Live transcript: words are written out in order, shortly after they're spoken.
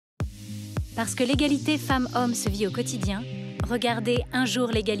Parce que l'égalité femmes-hommes se vit au quotidien, regardez Un jour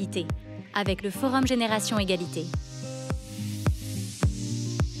l'égalité, avec le Forum Génération Égalité.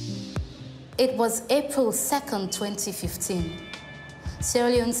 It was April 2nd, 2015. Sierra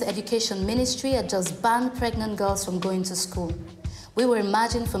Leone's education ministry had just banned pregnant girls from going to school. We were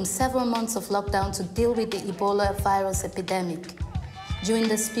emerging from several months of lockdown to deal with the Ebola virus epidemic. During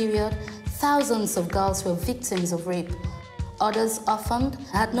this period, thousands of girls were victims of rape. Others, orphaned,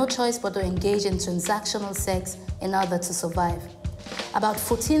 had no choice but to engage in transactional sex in order to survive. About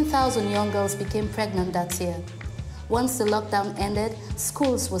 14,000 young girls became pregnant that year. Once the lockdown ended,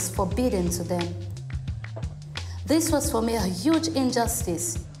 schools was forbidden to them. This was for me a huge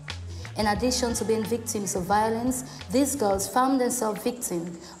injustice. In addition to being victims of violence, these girls found themselves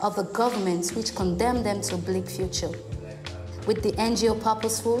victims of the government which condemned them to a bleak future. With the NGO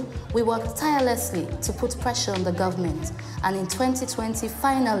Purposeful, we worked tirelessly to put pressure on the government. And in 2020,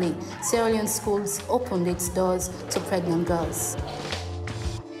 finally, Sierra Leone schools opened its doors to pregnant girls.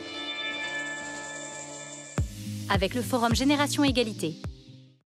 Avec le Forum Génération Égalité.